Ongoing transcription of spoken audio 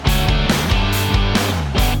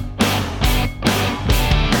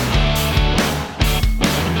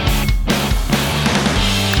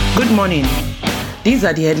morning. These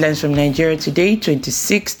are the headlines from Nigeria today,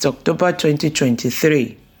 26th October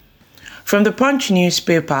 2023. From the Punch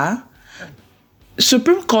newspaper,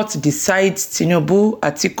 Supreme Court decides Tinubu,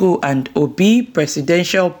 Atiku and Obi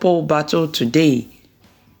presidential poll battle today.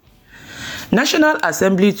 National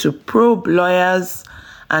Assembly to probe lawyers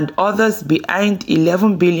and others behind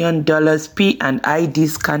 $11 billion P&ID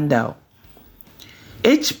scandal.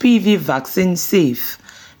 HPV vaccine safe,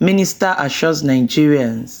 Minister assures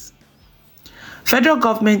Nigerians. Federal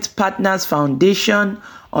government partners foundation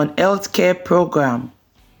on healthcare program.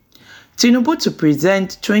 Tinubu to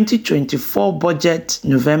present 2024 budget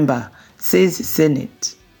November, says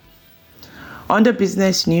Senate. Under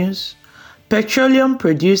business news, petroleum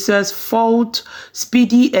producers fault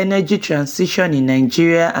speedy energy transition in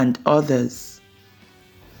Nigeria and others.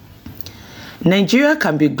 Nigeria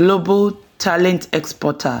can be global talent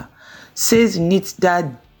exporter, says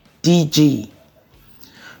NITDA DG.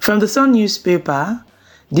 From the Sun newspaper,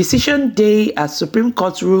 decision day as Supreme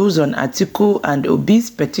Court rules on Atiku and Obi's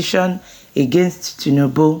petition against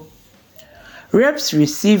Tinubu. Reps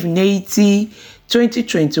receive NAITI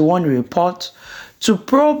 2021 report to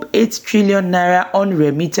probe 8 trillion naira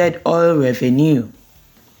unremitted oil revenue.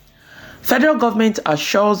 Federal government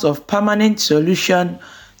assures of permanent solution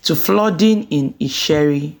to flooding in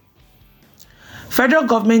Isheri. Federal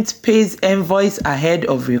government pays envoys ahead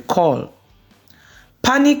of recall.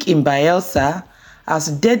 Panic in Bayelsa as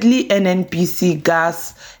deadly NNPC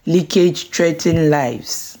gas leakage threatens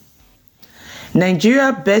lives.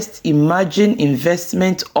 Nigeria best emerging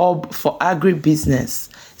investment hub for agribusiness,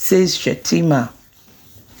 says Shetima.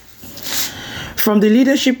 From the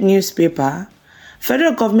Leadership newspaper,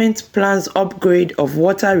 federal government plans upgrade of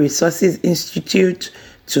Water Resources Institute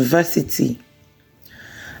to Varsity.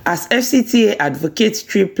 As FCTA advocates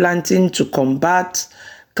tree planting to combat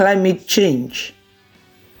climate change.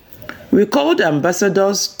 Recalled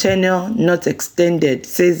ambassador's tenure not extended,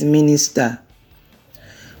 says Minister.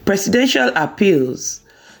 Presidential appeals.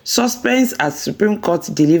 Suspense as Supreme Court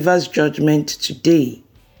delivers judgment today.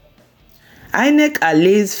 INEC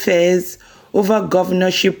allays fares over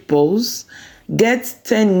governorship polls, gets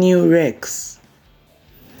 10 new recs.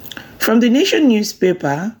 From the Nation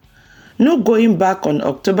newspaper, no going back on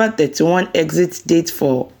October 31 exit date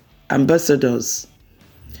for ambassadors.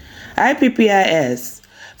 IPPIS,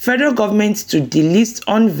 federal government to delist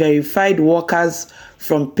unverified workers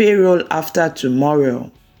from payroll after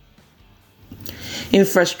tomorrow.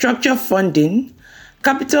 Infrastructure funding,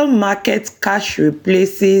 capital market cash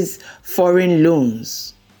replaces foreign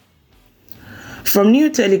loans. From New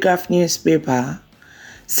Telegraph newspaper,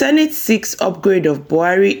 Senate seeks upgrade of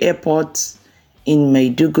Buhari Airport in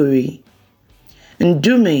Maiduguri.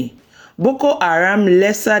 Ndume, Boko Haram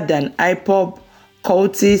lesser than IPOB,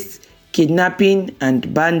 cultists, kidnapping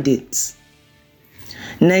and bandits.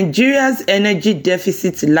 Nigeria's energy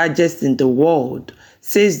deficit largest in the world,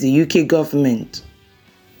 says the UK government.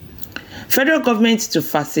 Federal government to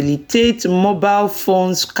facilitate mobile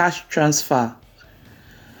phones cash transfer.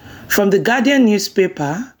 From the Guardian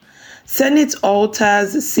newspaper, Senate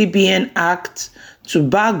alters CBN Act to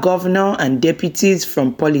bar governor and deputies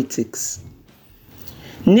from politics.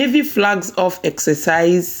 Navy flags off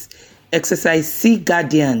exercise Sea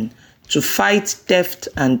Guardian to fight theft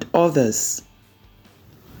and others.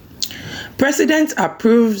 President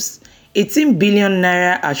approves 18 billion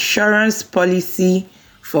naira assurance policy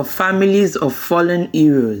for families of fallen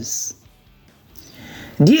heroes.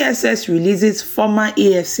 DSS releases former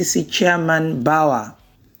AFCC chairman Bauer.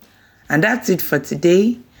 And that's it for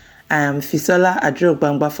today. I am Fisola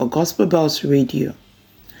Adurogbangba for GospelBells Radio.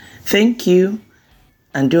 Thank you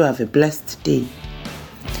and do have a blessed day.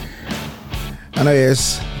 And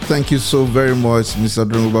yes, thank you so very much, Mr.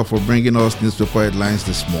 Adurogbangba, for bringing us newspaper headlines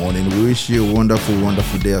this morning. We wish you a wonderful,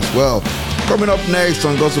 wonderful day as well. Coming up next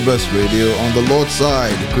on GospelBells Radio, on the Lord's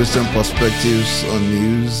side, Christian perspectives on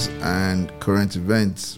news and current events.